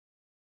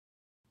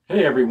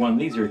Hey everyone,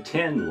 these are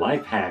 10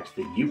 life hacks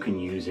that you can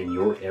use in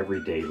your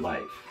everyday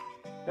life.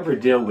 Ever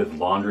deal with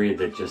laundry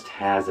that just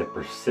has a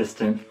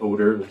persistent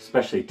odor,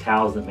 especially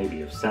towels that maybe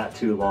have sat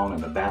too long on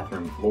the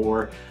bathroom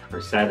floor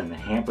or sat in the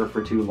hamper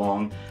for too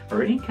long,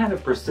 or any kind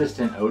of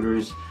persistent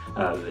odors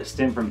that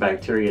stem from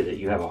bacteria that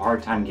you have a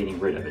hard time getting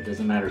rid of? It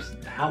doesn't matter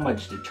how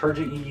much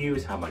detergent you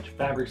use, how much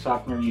fabric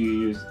softener you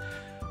use.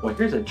 Well,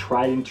 here's a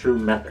tried and true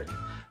method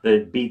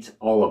that beats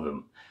all of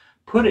them.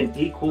 Put an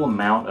equal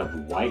amount of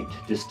white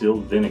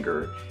distilled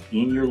vinegar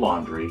in your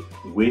laundry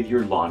with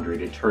your laundry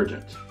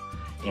detergent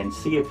and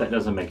see if that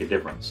doesn't make a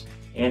difference.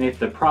 And if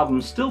the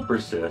problems still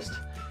persist,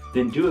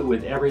 then do it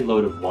with every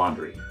load of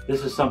laundry.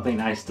 This is something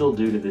I still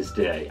do to this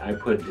day. I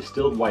put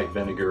distilled white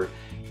vinegar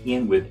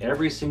in with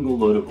every single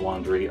load of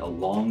laundry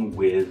along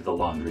with the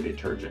laundry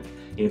detergent.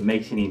 It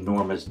makes an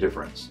enormous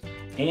difference.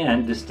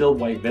 And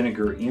distilled white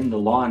vinegar in the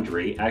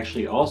laundry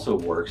actually also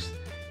works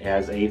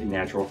as a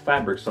natural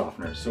fabric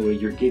softener, so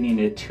you're getting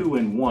a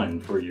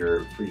 2-in-1 for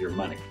your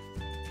money.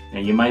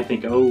 And you might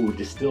think, oh,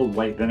 distilled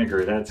white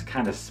vinegar, that's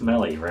kind of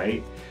smelly,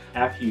 right?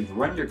 After you've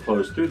run your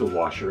clothes through the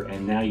washer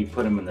and now you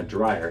put them in the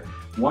dryer,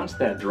 once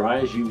that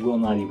dries, you will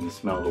not even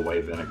smell the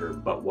white vinegar,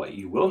 but what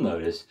you will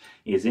notice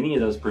is any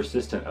of those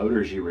persistent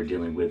odors you were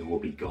dealing with will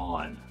be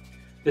gone.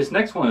 This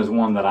next one is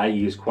one that I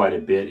use quite a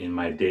bit in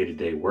my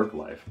day-to-day work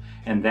life,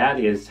 and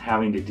that is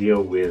having to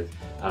deal with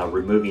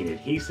removing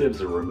adhesives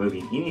or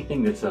removing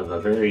anything that's of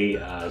a very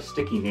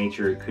sticky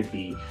nature. It could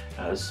be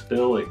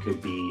spill, it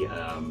could be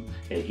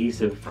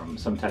adhesive from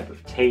some type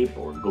of tape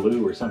or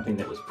glue or something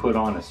that was put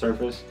on a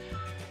surface.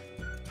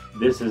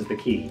 This is the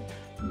key.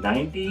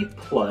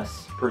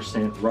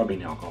 90+%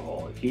 rubbing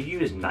alcohol. If you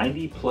use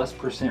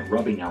 90+%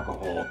 rubbing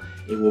alcohol,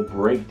 it will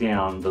break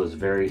down those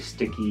very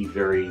sticky,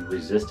 very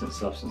resistant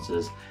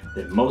substances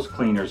that most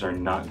cleaners are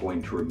not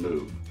going to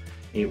remove.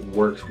 It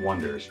works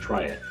wonders,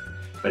 try it.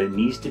 But it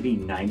needs to be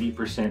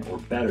 90% or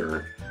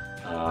better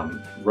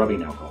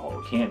rubbing alcohol.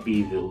 It can't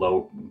be the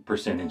low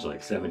percentage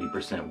like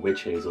 70%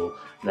 witch hazel.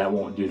 That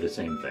won't do the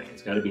same thing.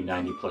 It's got to be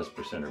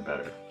 90+% or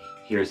better.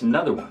 Here's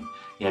another one.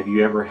 Have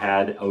you ever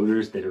had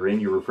odors that are in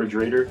your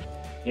refrigerator?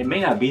 It may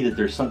not be that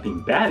there's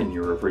something bad in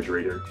your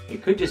refrigerator.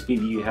 It could just be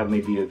that you have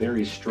maybe a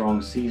very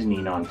strong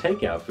seasoning on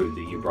takeout food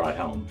that you brought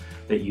home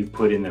that you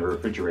put in the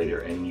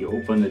refrigerator, and you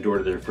open the door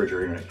to the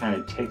refrigerator and it kind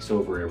of takes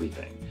over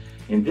everything.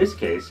 In this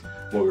case,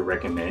 what we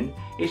recommend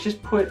is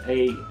just put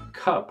a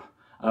cup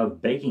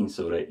of baking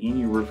soda in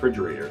your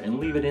refrigerator and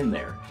leave it in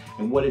there.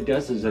 And what it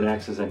does is it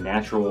acts as a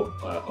natural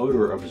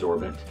odor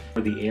absorbent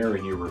for the air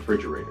in your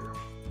refrigerator.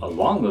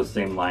 Along those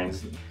same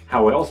lines,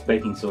 how else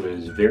baking soda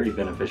is very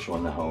beneficial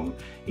in the home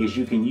is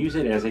you can use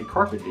it as a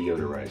carpet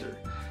deodorizer.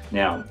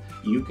 Now,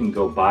 you can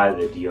go buy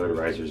the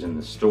deodorizers in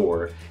the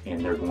store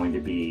and they're going to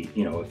be,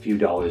 a few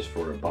dollars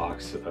for a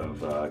box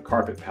of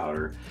carpet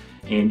powder.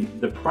 And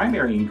the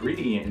primary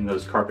ingredient in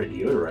those carpet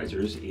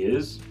deodorizers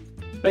is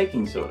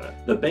baking soda.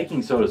 The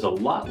baking soda is a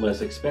lot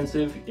less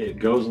expensive. It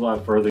goes a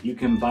lot further. You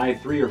can buy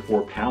 3 or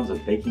 4 pounds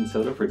of baking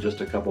soda for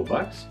just a couple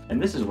bucks. And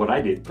this is what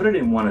I did. Put it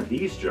in one of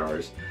these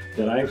jars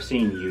that I've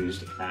seen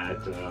used at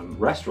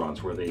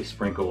restaurants where they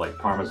sprinkle like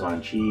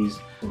Parmesan cheese.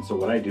 And so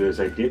what I do is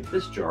I dip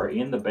this jar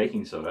in the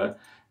baking soda,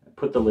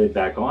 put the lid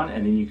back on,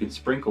 and then you can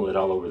sprinkle it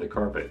all over the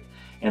carpet.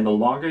 And the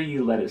longer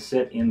you let it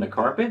sit in the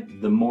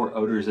carpet, the more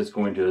odors it's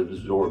going to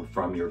absorb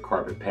from your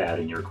carpet pad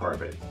and your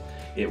carpet.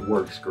 It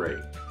works great.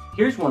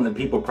 Here's one that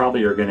people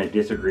probably are going to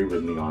disagree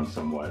with me on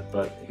somewhat,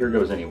 but here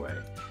goes anyway.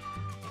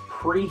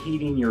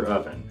 Preheating your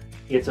oven.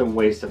 It's a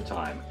waste of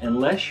time.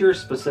 Unless you're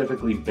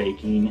specifically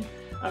baking,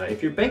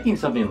 if you're baking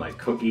something like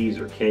cookies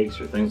or cakes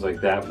or things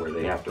like that where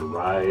they have to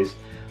rise,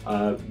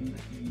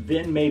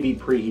 then maybe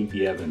preheat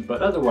the oven.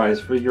 But otherwise,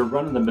 for your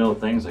run-of-the-mill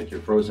things like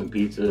your frozen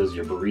pizzas,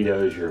 your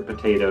burritos, your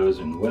potatoes,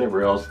 and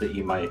whatever else that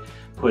you might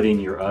put in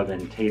your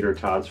oven, tater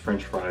tots,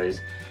 french fries,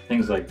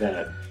 things like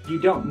that,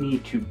 you don't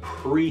need to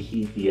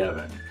preheat the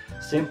oven.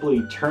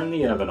 Simply turn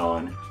the oven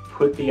on,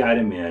 put the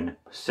item in,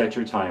 set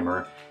your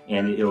timer,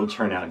 and it'll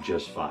turn out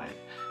just fine.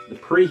 The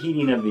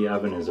preheating of the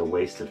oven is a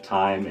waste of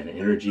time and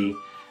energy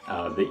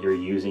that you're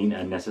using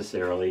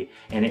unnecessarily,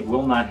 and it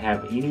will not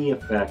have any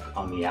effect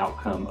on the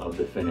outcome of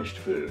the finished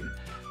food.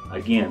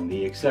 Again,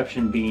 the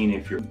exception being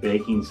if you're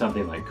baking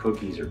something like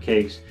cookies or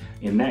cakes.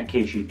 In that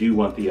case, you do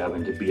want the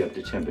oven to be up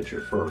to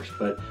temperature first.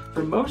 But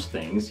for most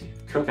things,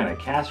 cooking a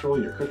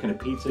casserole, you're cooking a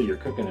pizza, you're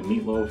cooking a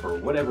meatloaf, or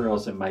whatever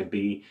else it might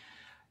be,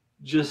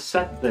 just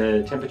set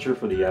the temperature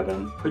for the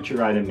oven, put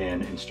your item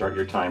in, and start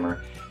your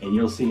timer, and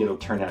you'll see it'll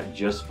turn out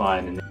just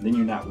fine, and then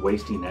you're not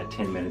wasting that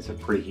 10 minutes of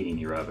preheating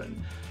your oven.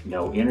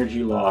 No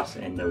energy loss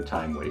and no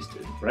time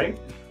wasted, right?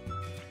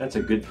 That's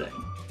a good thing.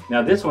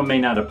 Now, this one may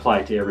not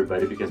apply to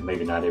everybody because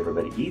maybe not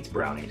everybody eats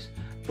brownies,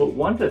 but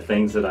one of the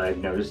things that I've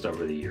noticed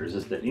over the years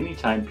is that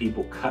anytime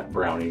people cut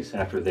brownies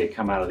after they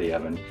come out of the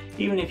oven,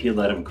 even if you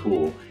let them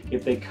cool,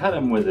 if they cut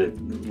them with a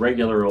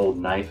regular old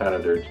knife out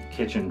of their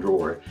kitchen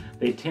drawer,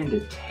 they tend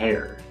to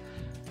tear.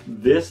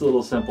 This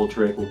little simple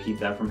trick will keep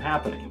that from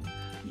happening.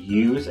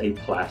 Use a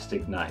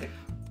plastic knife.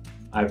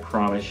 I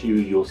promise you,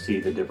 you'll see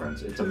the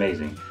difference. It's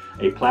amazing.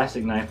 A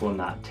plastic knife will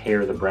not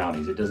tear the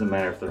brownies. It doesn't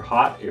matter if they're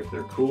hot, if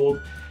they're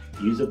cooled.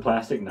 Use a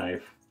plastic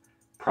knife,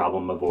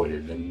 problem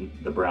avoided. Then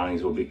the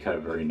brownies will be cut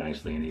very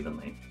nicely and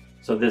evenly.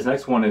 So this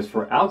next one is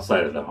for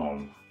outside of the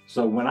home.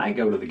 So when I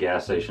go to the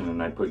gas station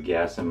and I put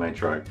gas in my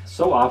truck,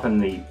 so often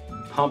the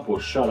pump will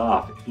shut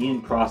off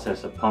in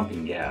process of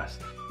pumping gas.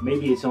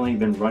 Maybe it's only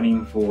been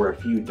running for a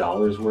few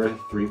dollars worth,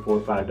 $3,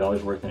 $4,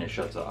 $5 worth, and it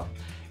shuts off.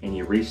 And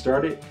you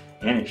restart it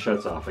and it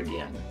shuts off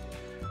again.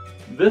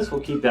 This will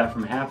keep that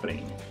from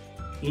happening.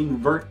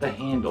 Invert the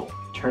handle,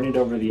 turn it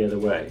over the other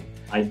way.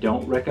 I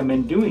don't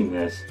recommend doing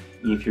this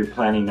if you're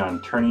planning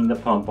on turning the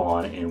pump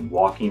on and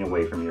walking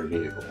away from your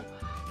vehicle.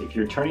 If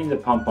you're turning the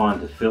pump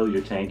on to fill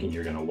your tank and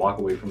you're going to walk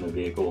away from the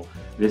vehicle,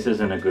 this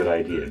isn't a good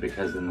idea,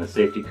 because then the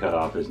safety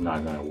cutoff is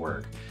not going to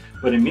work.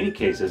 But in many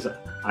cases,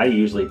 I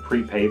usually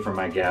prepay for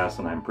my gas,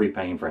 and I'm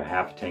prepaying for a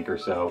half a tank or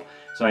so.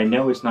 So I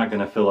know it's not going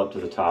to fill up to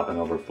the top and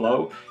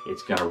overflow.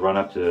 It's going to run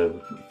up to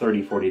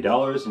 $30,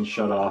 $40 and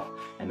shut off,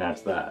 and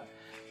that's that.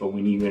 But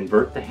when you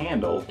invert the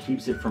handle, it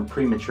keeps it from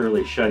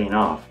prematurely shutting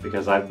off,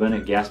 because I've been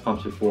at gas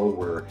pumps before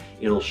where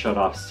it'll shut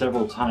off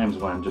several times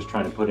when I'm just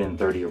trying to put in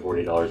 $30 or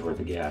 $40 worth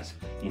of gas.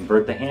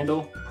 Invert the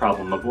handle,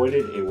 problem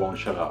avoided, it won't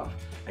shut off.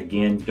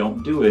 Again,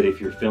 don't do it if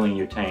you're filling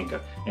your tank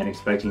and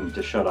expecting it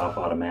to shut off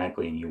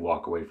automatically and you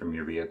walk away from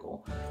your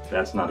vehicle.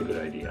 That's not a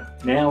good idea.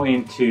 Now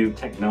into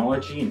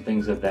technology and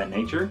things of that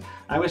nature.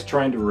 I was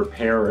trying to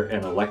repair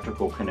an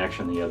electrical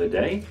connection the other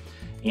day,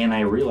 and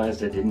I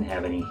realized I didn't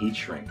have any heat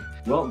shrink.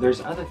 Well,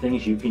 there's other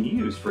things you can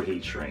use for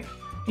heat shrink.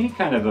 Any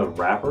kind of a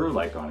wrapper,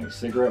 like on a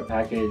cigarette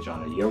package,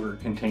 on a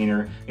yogurt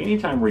container,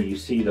 anytime where you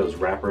see those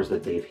wrappers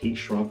that they've heat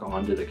shrunk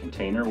onto the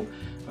container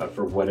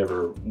for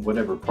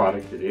whatever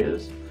product it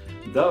is,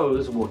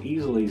 those will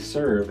easily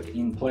serve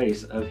in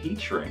place of heat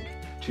shrink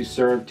to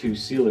serve to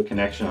seal a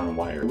connection on a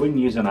wire. I wouldn't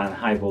use it on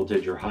high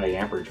voltage or high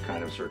amperage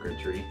kind of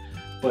circuitry,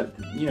 but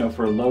you know,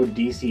 for low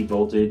DC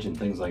voltage and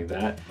things like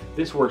that,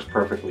 this works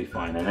perfectly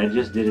fine. And I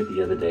just did it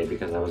the other day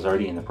because I was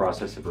already in the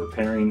process of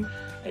repairing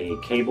a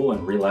cable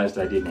and realized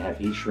I didn't have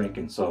heat shrink,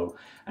 and so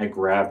I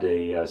grabbed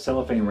a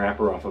cellophane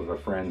wrapper off of a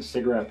friend's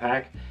cigarette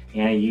pack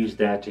and I used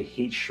that to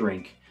heat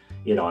shrink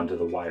it onto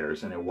the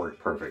wires, and it worked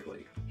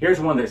perfectly. Here's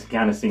one that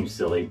kind of seems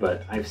silly,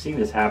 but I've seen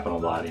this happen a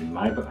lot in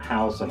my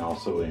house and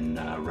also in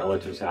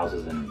relatives'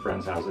 houses and in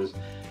friends' houses.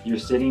 You're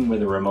sitting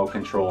with a remote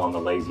control on the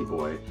Lazy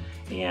Boy,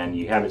 and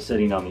you have it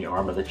sitting on the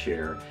arm of the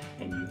chair,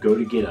 and you go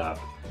to get up,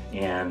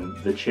 and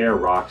the chair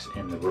rocks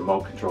and the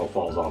remote control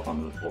falls off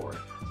onto the floor.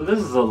 So this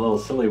is a little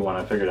silly one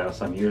I figured out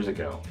some years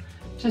ago.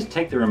 Just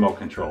take the remote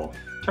control,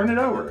 turn it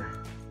over,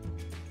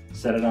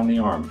 set it on the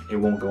arm. It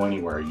won't go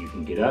anywhere. You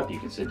can get up, you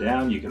can sit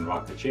down, you can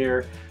rock the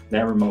chair.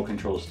 That remote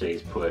control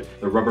stays put.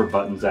 The rubber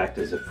buttons act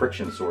as a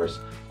friction source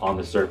on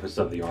the surface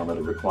of the arm of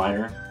the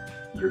recliner.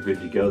 You're good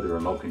to go. The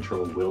remote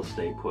control will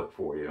stay put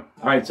for you.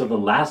 All right, so the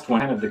last one,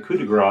 kind of the coup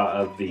de grace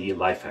of the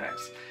life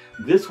hacks.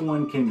 This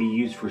one can be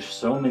used for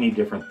so many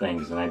different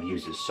things, and I've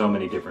used it so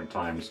many different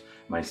times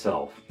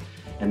myself.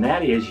 And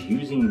that is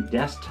using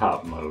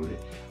desktop mode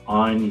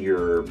on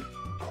your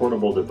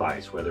portable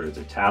device, whether it's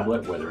a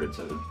tablet, whether it's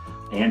an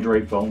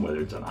Android phone, whether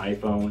it's an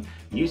iPhone.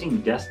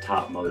 Using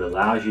desktop mode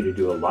allows you to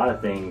do a lot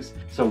of things.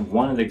 So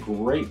one of the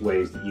great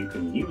ways that you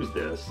can use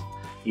this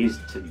is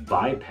to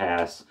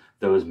bypass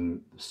those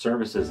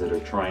services that are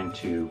trying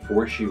to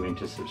force you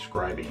into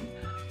subscribing.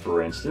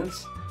 For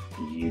instance,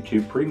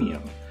 YouTube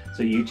Premium.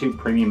 So YouTube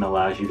Premium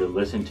allows you to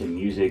listen to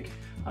music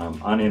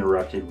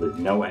uninterrupted with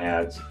no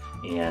ads,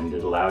 and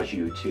it allows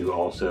you to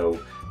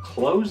also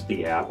close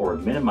the app or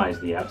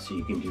minimize the app so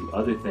you can do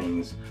other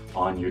things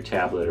on your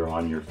tablet or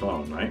on your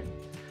phone, right?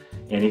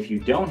 And if you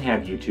don't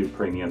have YouTube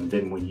Premium,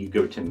 then when you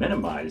go to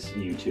minimize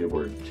YouTube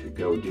or to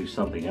go do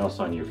something else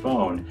on your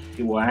phone,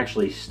 it will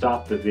actually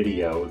stop the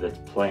video that's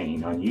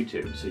playing on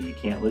YouTube. So you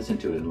can't listen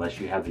to it unless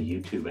you have the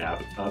YouTube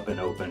app up and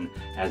open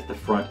as the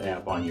front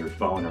app on your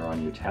phone or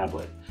on your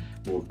tablet.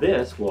 Well,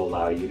 this will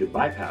allow you to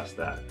bypass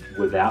that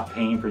without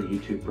paying for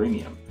YouTube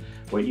Premium.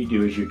 What you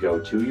do is you go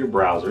to your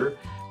browser,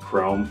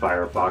 Chrome,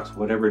 Firefox,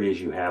 whatever it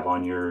is you have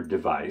on your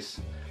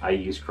device. I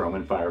use Chrome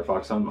and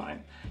Firefox on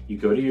mine. You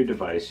go to your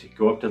device, you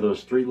go up to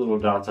those three little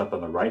dots up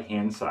on the right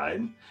hand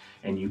side,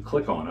 and you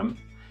click on them.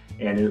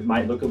 And it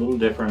might look a little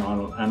different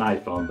on an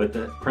iPhone, but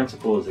the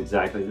principle is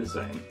exactly the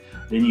same.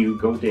 Then you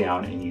go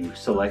down and you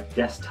select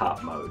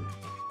desktop mode.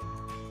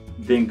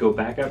 Then go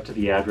back up to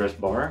the address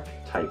bar,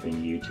 type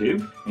in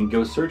YouTube, and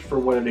go search for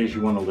what it is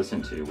you want to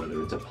listen to,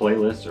 whether it's a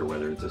playlist or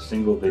whether it's a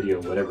single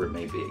video, whatever it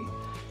may be.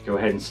 Go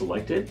ahead and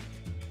select it,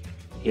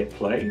 hit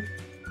play,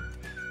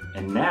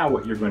 and now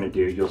what you're going to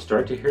do, you'll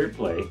start to hear it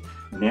play.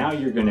 Now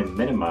you're going to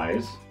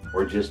minimize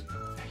or just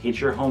hit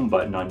your home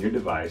button on your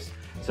device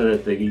so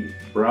that the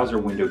browser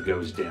window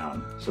goes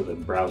down, so the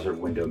browser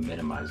window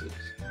minimizes.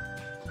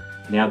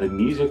 Now the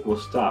music will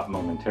stop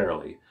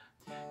momentarily.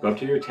 Go up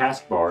to your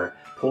taskbar,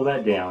 pull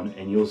that down,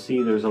 and you'll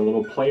see there's a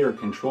little player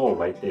control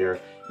right there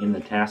in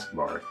the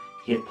taskbar.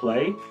 Hit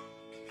play,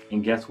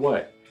 and guess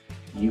what?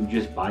 You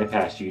just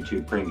bypassed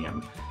YouTube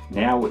Premium.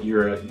 Now what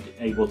you're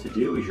able to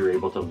do is you're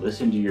able to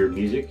listen to your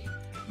music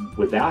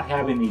without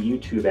having the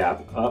YouTube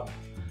app up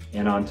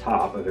and on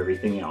top of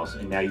everything else,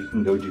 and now you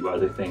can go do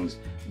other things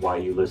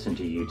while you listen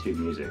to YouTube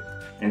music.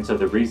 And so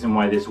the reason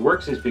why this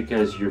works is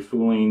because you're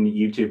fooling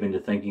YouTube into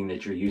thinking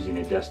that you're using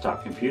a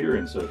desktop computer,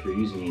 and so if you're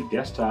using a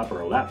desktop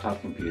or a laptop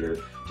computer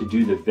to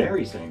do the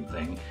very same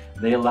thing,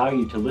 they allow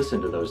you to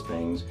listen to those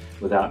things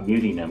without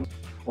muting them,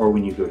 or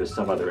when you go to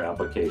some other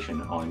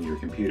application on your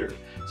computer.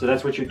 So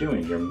that's what you're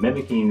doing. You're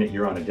mimicking that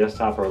you're on a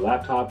desktop or a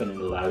laptop, and it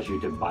allows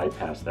you to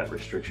bypass that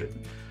restriction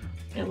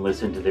and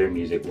listen to their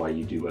music while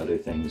you do other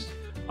things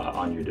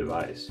on your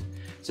device.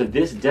 So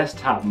this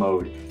desktop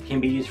mode can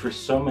be used for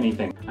so many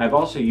things. I've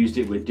also used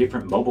it with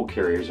different mobile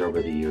carriers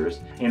over the years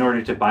in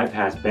order to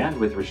bypass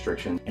bandwidth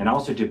restrictions and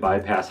also to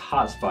bypass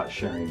hotspot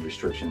sharing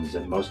restrictions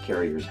that most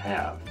carriers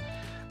have.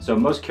 So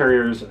most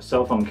carriers,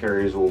 cell phone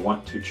carriers, will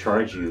want to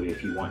charge you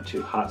if you want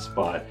to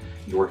hotspot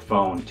your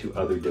phone to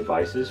other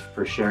devices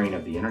for sharing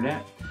of the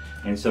internet.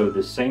 And so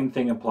the same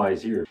thing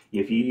applies here.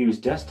 If you use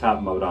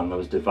desktop mode on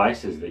those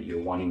devices that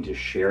you're wanting to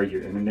share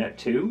your internet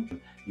to,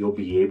 you'll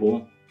be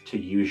able to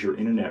use your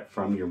internet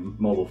from your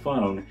mobile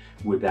phone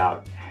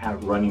without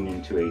running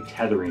into a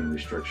tethering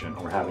restriction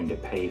or having to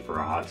pay for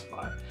a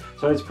hotspot.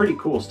 So it's pretty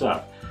cool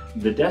stuff.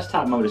 The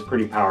desktop mode is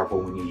pretty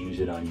powerful when you use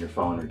it on your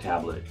phone or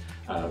tablet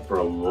for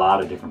a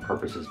lot of different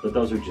purposes, but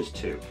those are just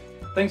two.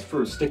 Thanks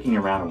for sticking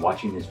around and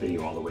watching this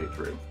video all the way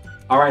through.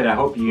 Alright, I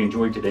hope you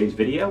enjoyed today's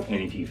video, and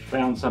if you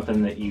found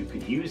something that you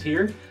could use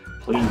here,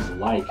 please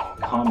like,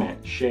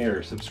 comment,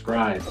 share,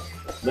 subscribe.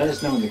 Let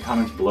us know in the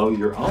comments below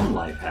your own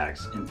life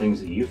hacks and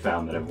things that you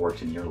found that have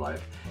worked in your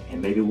life,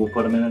 and maybe we'll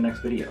put them in the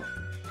next video.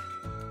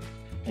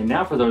 And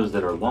now for those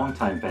that are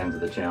longtime fans of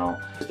the channel,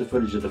 here's the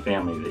footage of the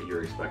family that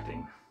you're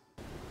expecting.